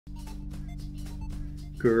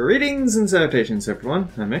Greetings and salutations everyone,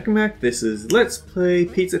 I'm Ekamac. This is Let's Play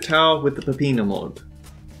Pizza Tower with the Peppina mod.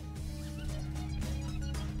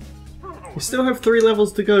 We still have 3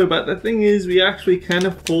 levels to go, but the thing is we actually can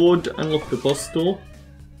afford to unlock the boss door.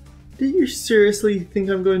 Do you seriously think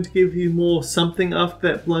I'm going to give you more something after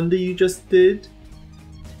that blunder you just did?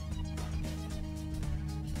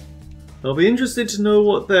 I'll be interested to know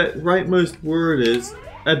what that rightmost word is.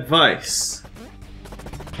 Advice.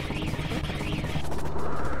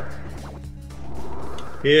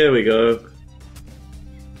 Here we go.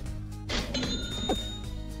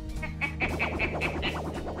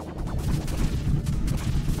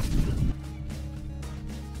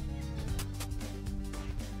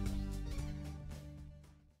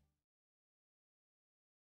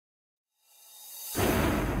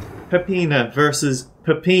 Peppina versus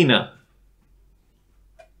Peppina.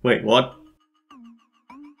 Wait, what?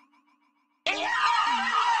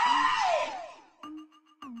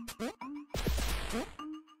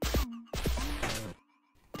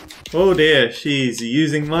 Oh dear, she's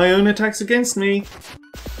using my own attacks against me.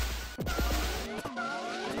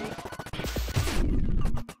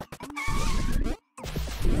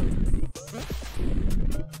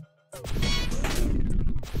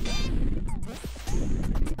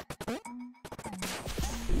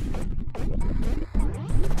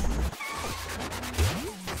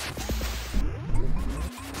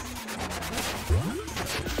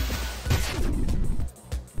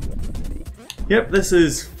 Yep, this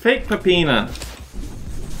is fake Peppina.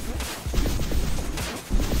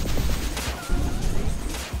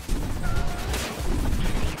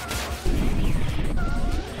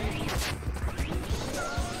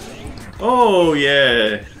 Oh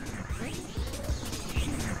yeah.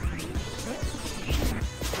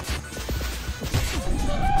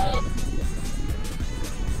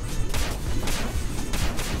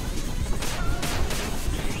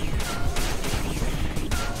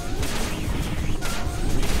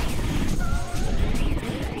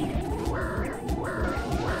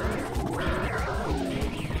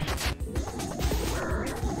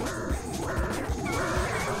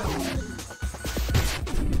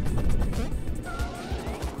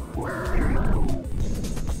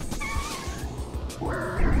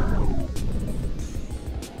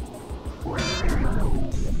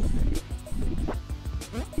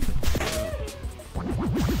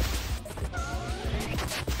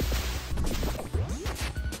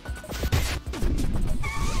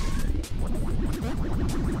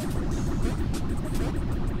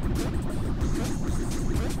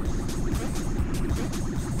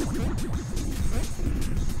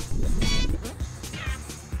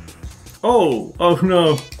 Oh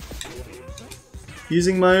no!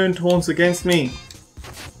 Using my own taunts against me.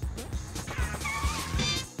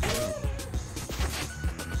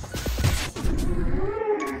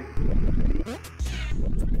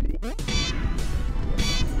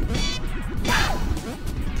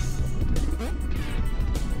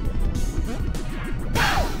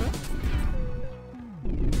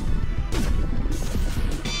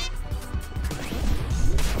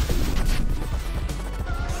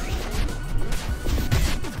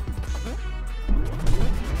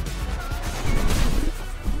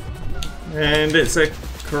 And it's a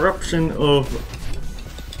corruption of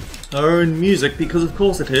our own music, because of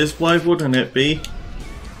course it is, why wouldn't it be?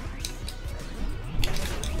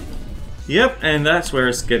 Yep, and that's where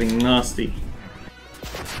it's getting nasty.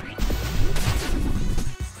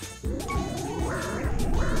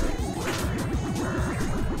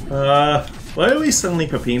 Why are we suddenly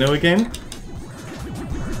Peppino again?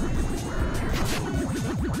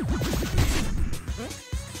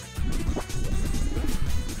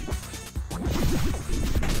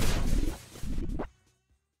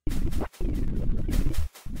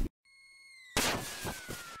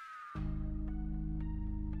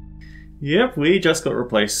 Yep, we just got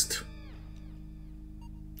replaced.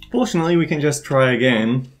 Fortunately, we can just try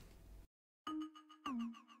again.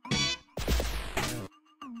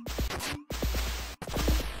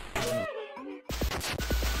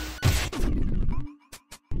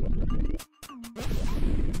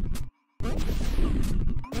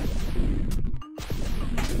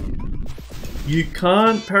 You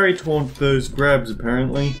can't parry taunt those grabs,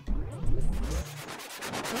 apparently.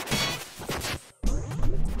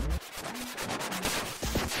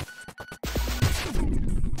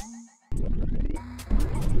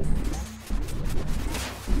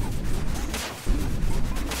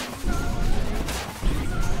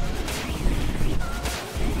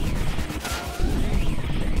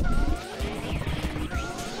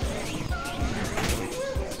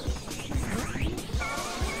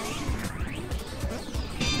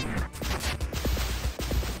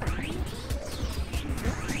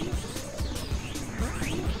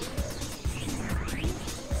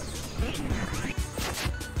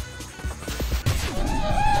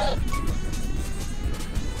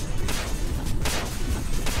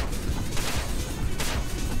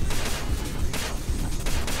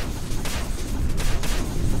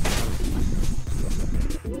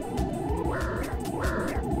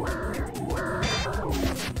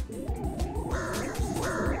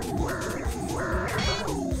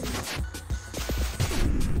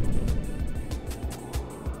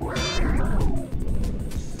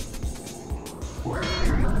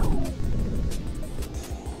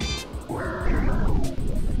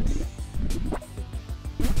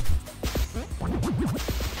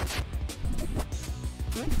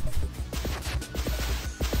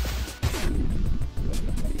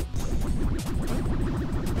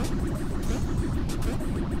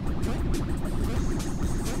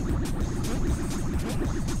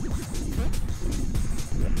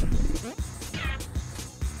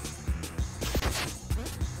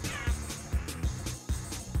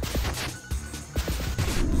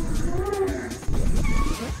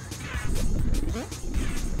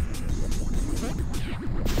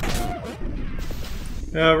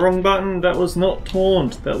 Wrong button. That was not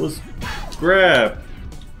taunt. That was grab.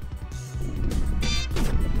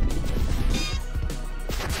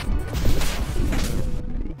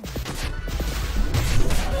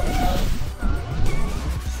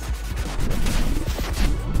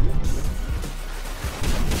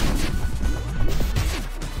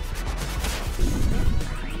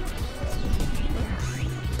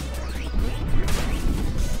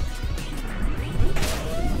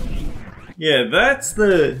 Yeah,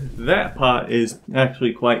 that part is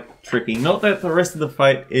actually quite tricky. Not that the rest of the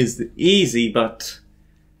fight is easy, but...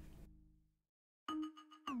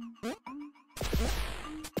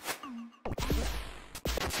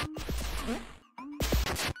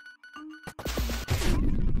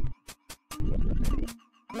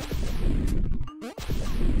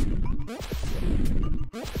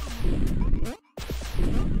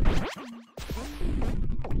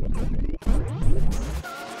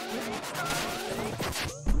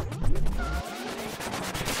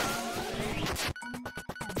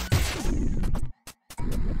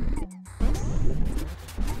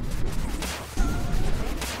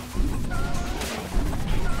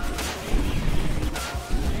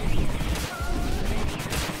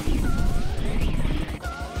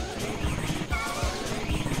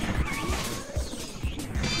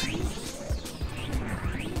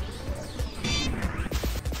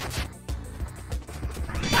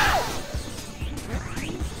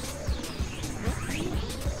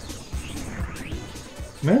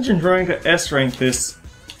 Imagine trying to S-rank this.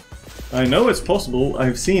 I know it's possible,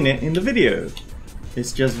 I've seen it in the video.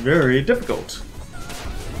 It's just very difficult.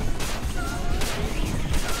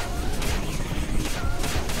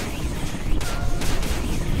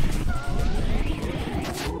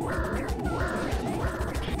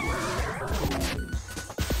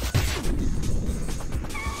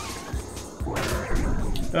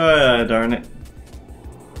 Ah, darn it.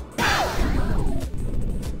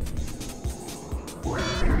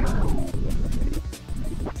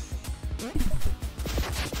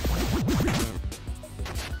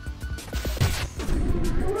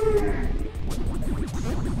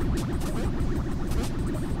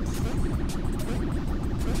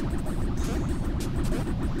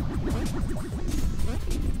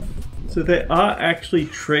 So there are actually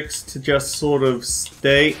tricks to just sort of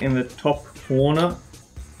stay in the top corner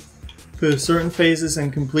for certain phases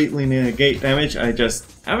and completely negate damage. I just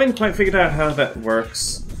haven't quite figured out how that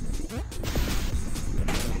works.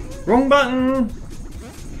 Wrong button!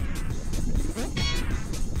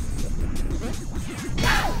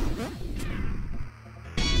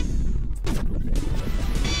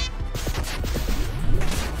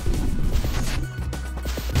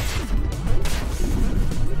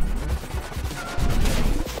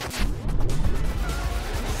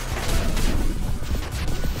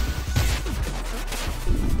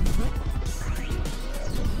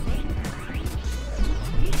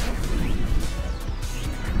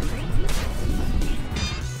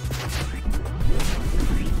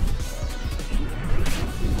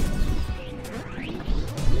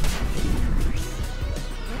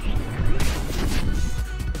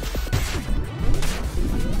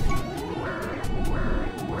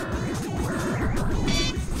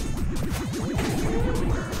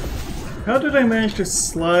 How did I manage to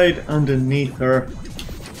slide underneath her?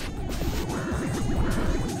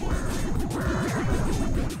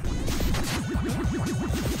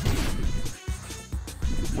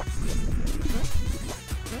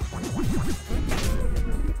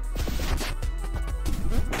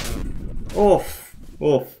 Off,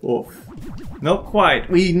 off, off. Not quite.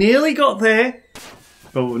 We nearly got there,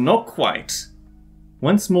 but we're not quite.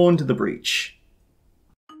 Once more into the breach.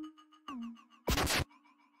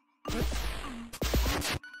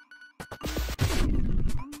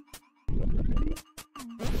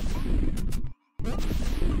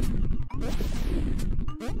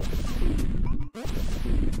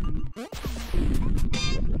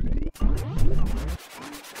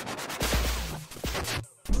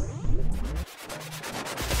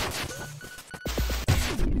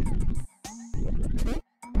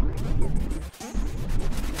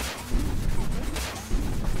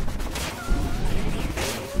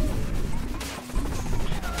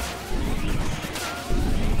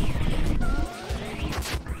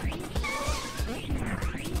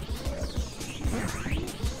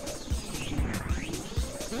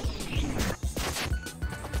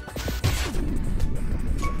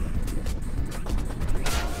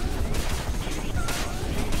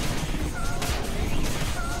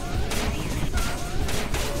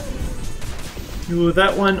 Ooh,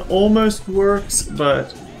 that one almost works,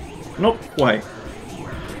 but not quite.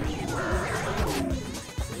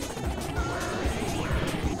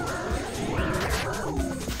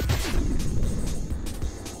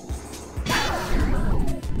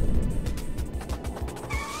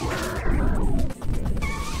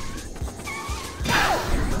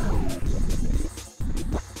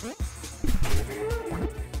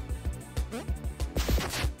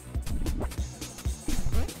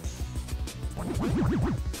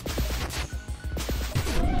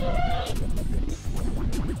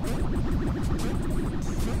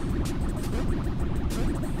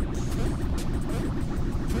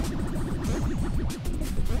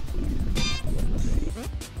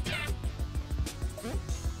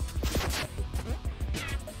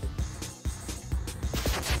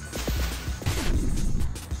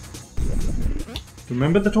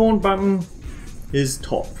 Remember, the taunt button is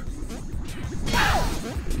top.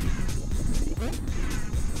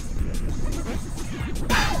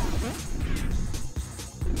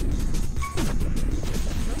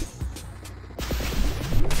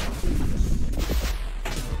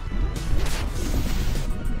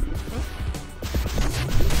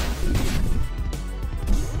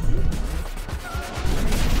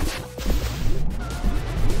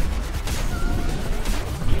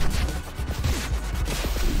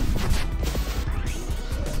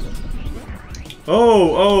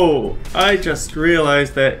 Oh, I just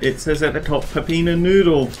realized that it says at the top Peppino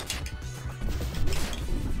Noodle.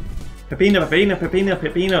 Peppino.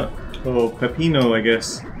 Oh, Peppino, I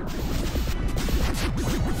guess.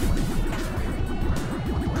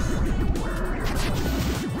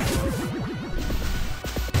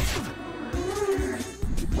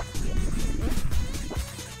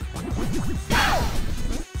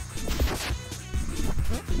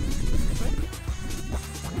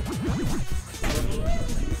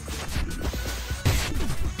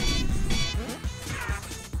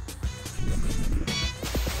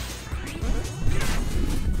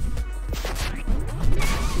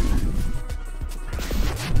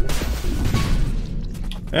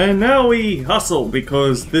 And now we hustle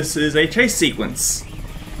because this is a chase sequence.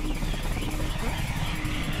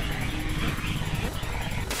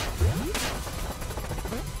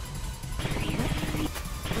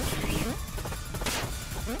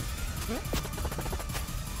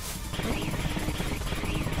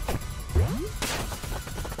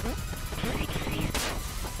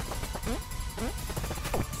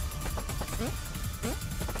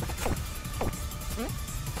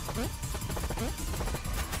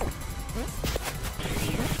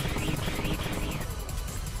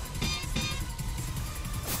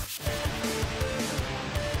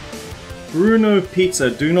 Bruno Pizza,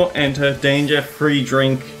 do not enter, danger, free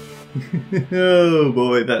drink. Oh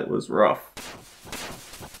boy, that was rough.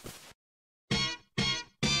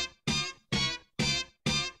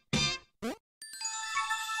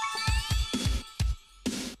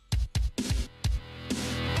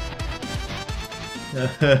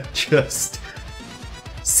 Just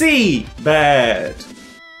C bad.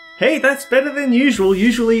 Hey, that's better than usual.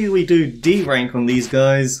 Usually we do D rank on these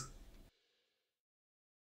guys.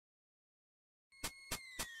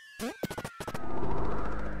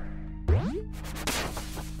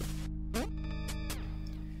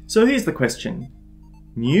 So here's the question.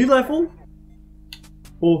 New level?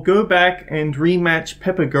 Or go back and rematch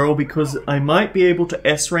Pepper Girl because I might be able to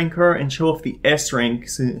S rank her and show off the S rank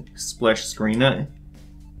splash screen.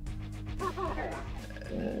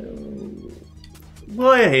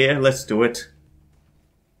 Well, yeah, let's do it.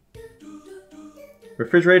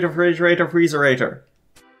 Refrigerator, freezerator.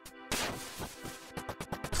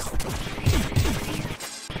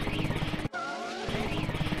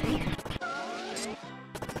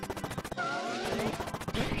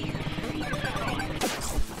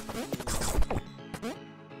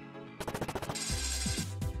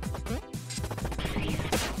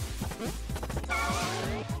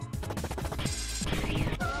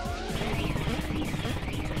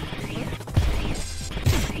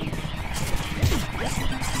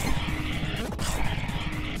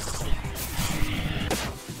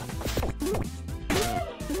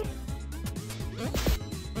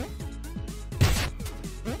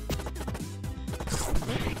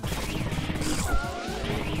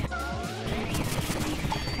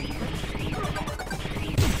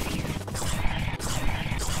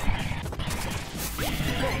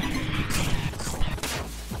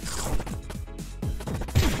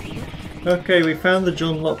 Okay, we found the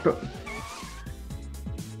John Locked.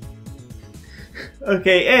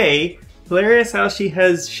 Okay, A, hilarious how she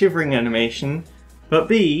has shivering animation, but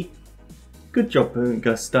B, good job,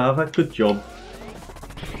 Gustava, good job.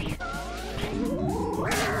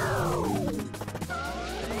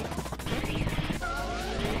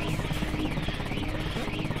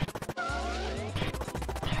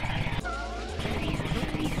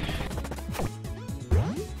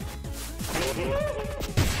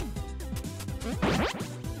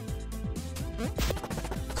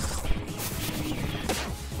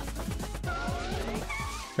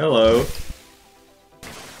 Hello.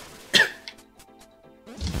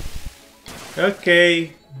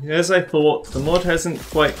 Okay, as I thought, the mod hasn't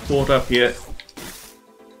quite caught up yet.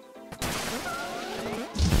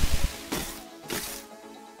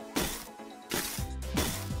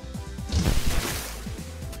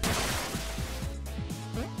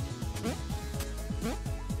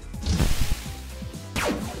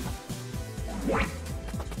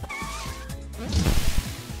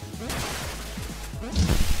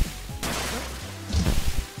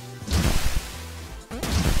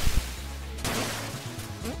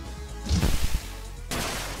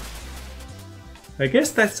 I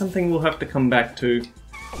guess that's something we'll have to come back to.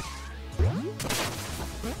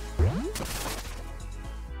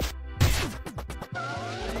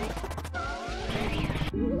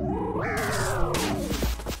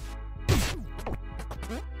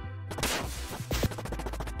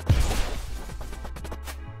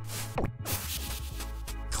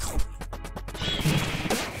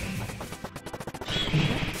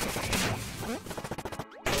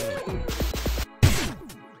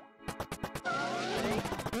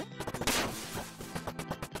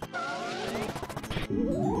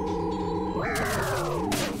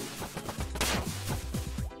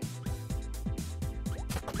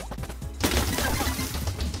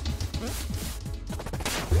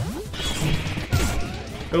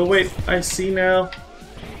 Oh wait, I see now.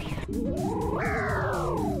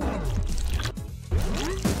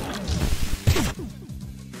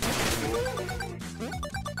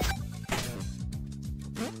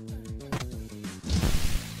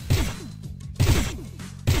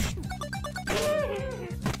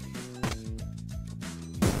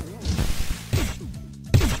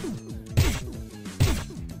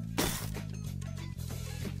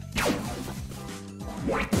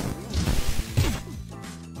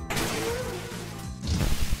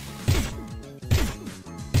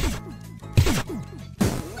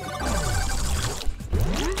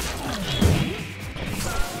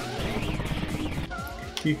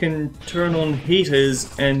 You can turn on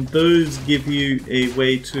heaters, and those give you a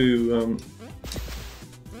way to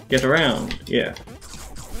get around. Yeah.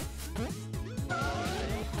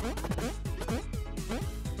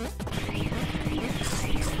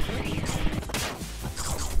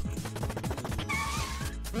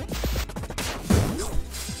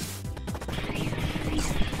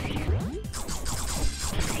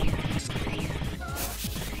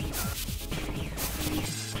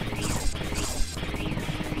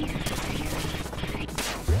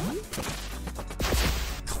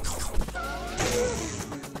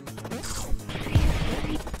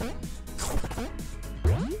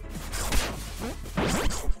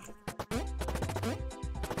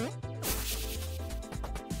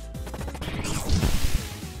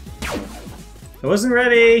 I wasn't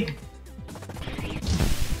ready!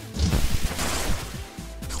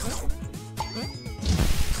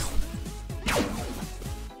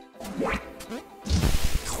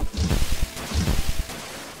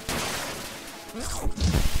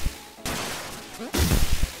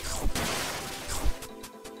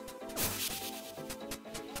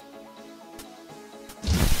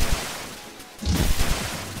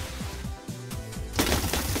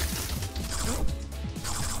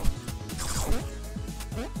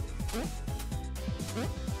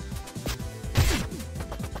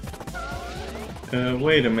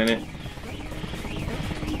 Wait a minute.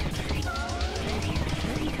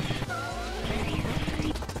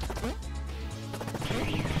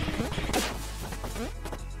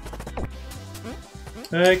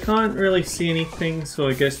 I can't really see anything, so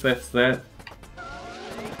I guess that's that.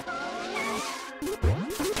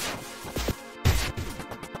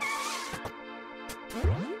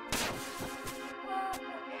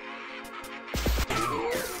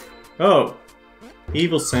 Oh!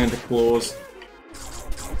 Evil Santa Claus.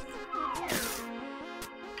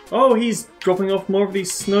 Oh, he's dropping off more of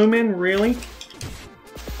these snowmen, really?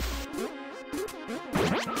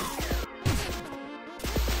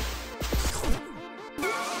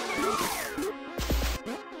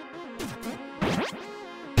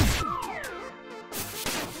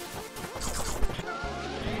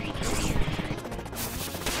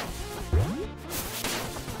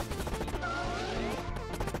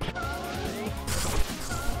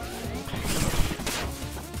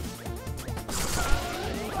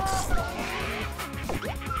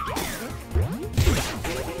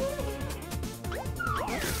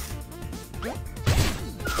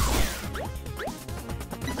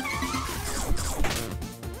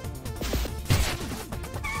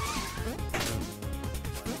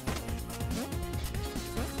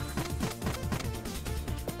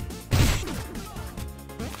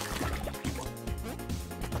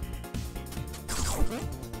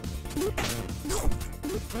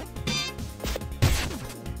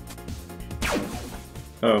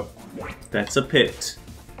 Oh, that's a pit.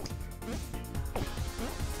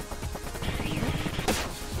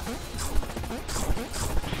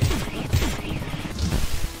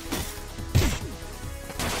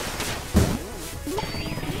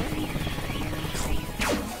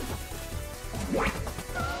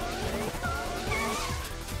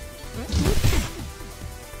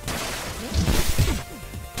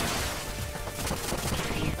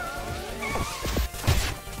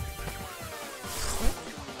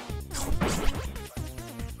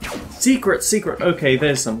 Secret, secret. Okay,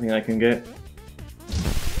 there's something I can get.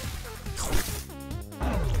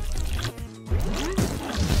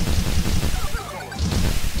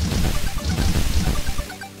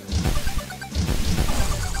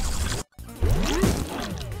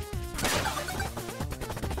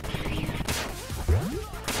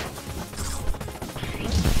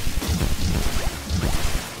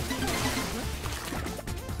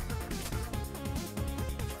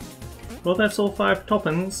 Well, that's all 5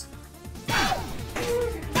 toppings.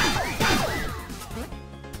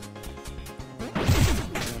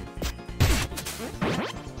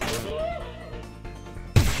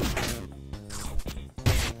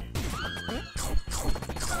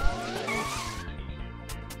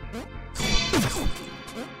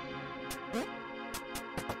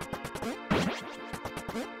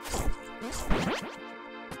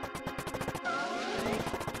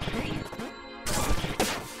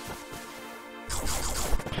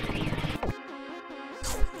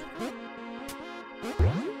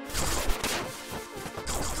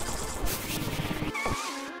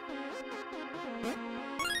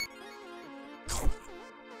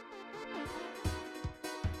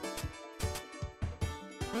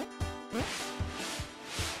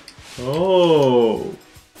 Oh,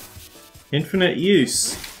 infinite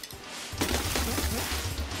use.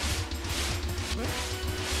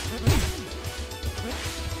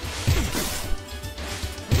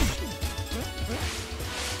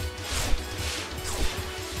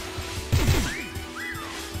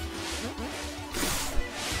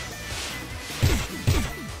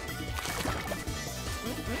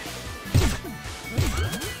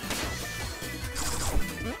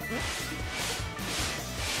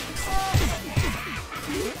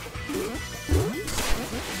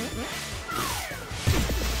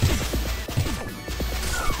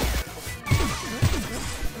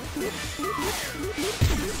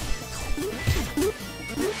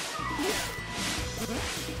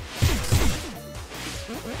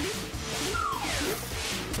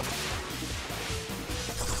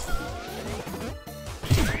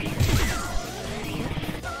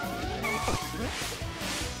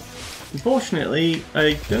 Unfortunately,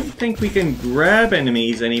 I don't think we can grab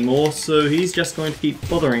enemies anymore, so he's just going to keep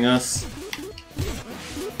bothering us.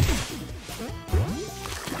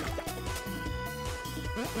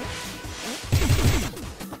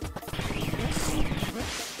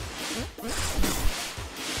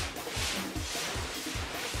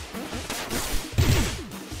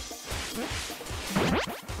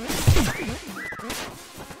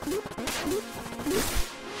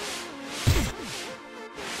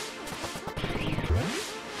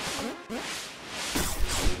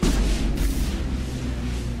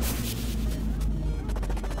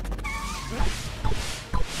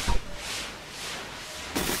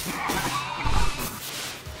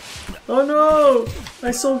 Oh no!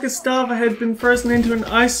 I saw Gustava had been frozen into an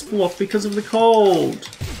ice block because of the cold.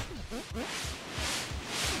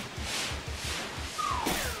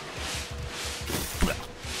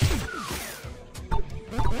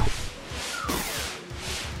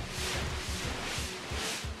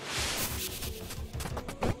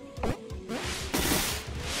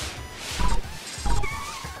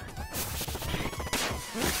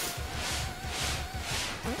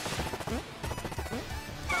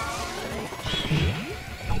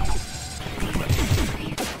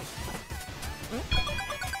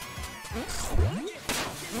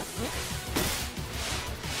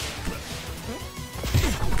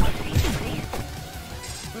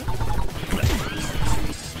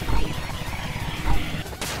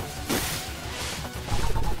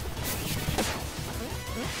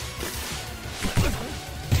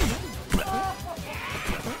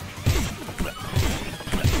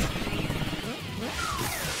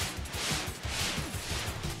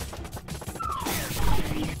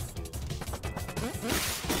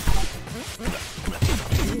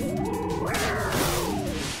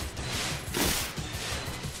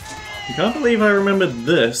 I can't believe I remembered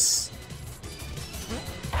this.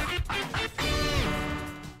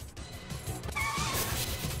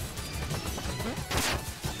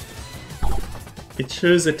 It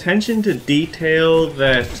shows attention to detail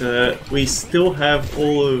that we still have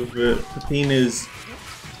all of Peppina's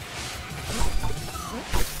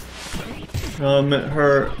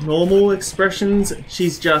her normal expressions.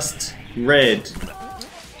 She's just red.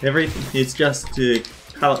 Everything is just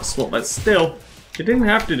palette swap, but still, they didn't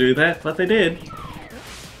have to do that, but they did.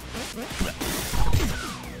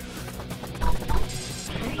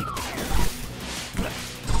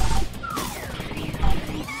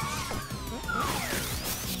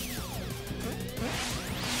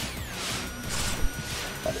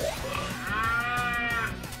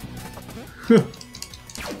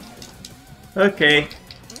 Okay.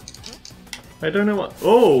 I don't know what...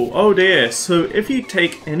 Oh dear. So if you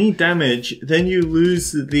take any damage, then you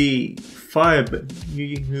lose the fire...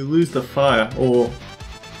 You lose the fire, or...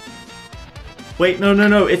 Wait,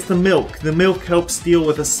 no, it's the milk. The milk helps deal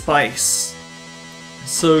with the spice.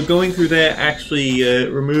 So going through there actually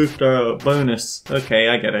removed our bonus. Okay,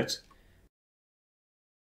 I get it.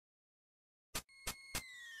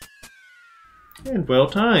 And well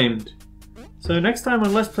timed. So next time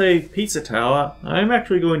on Let's Play Pizza Tower, I'm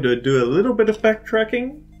actually going to do a little bit of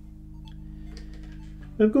backtracking.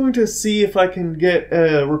 I'm going to see if I can get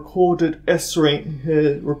a recorded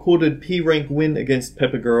recorded P rank win against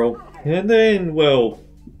Pepper Girl. And then, well,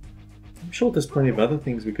 I'm sure there's plenty of other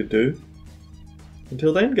things we could do.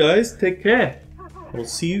 Until then, guys, take care. I'll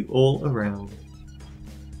see you all around.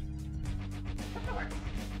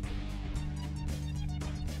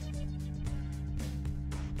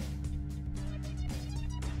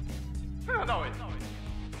 No,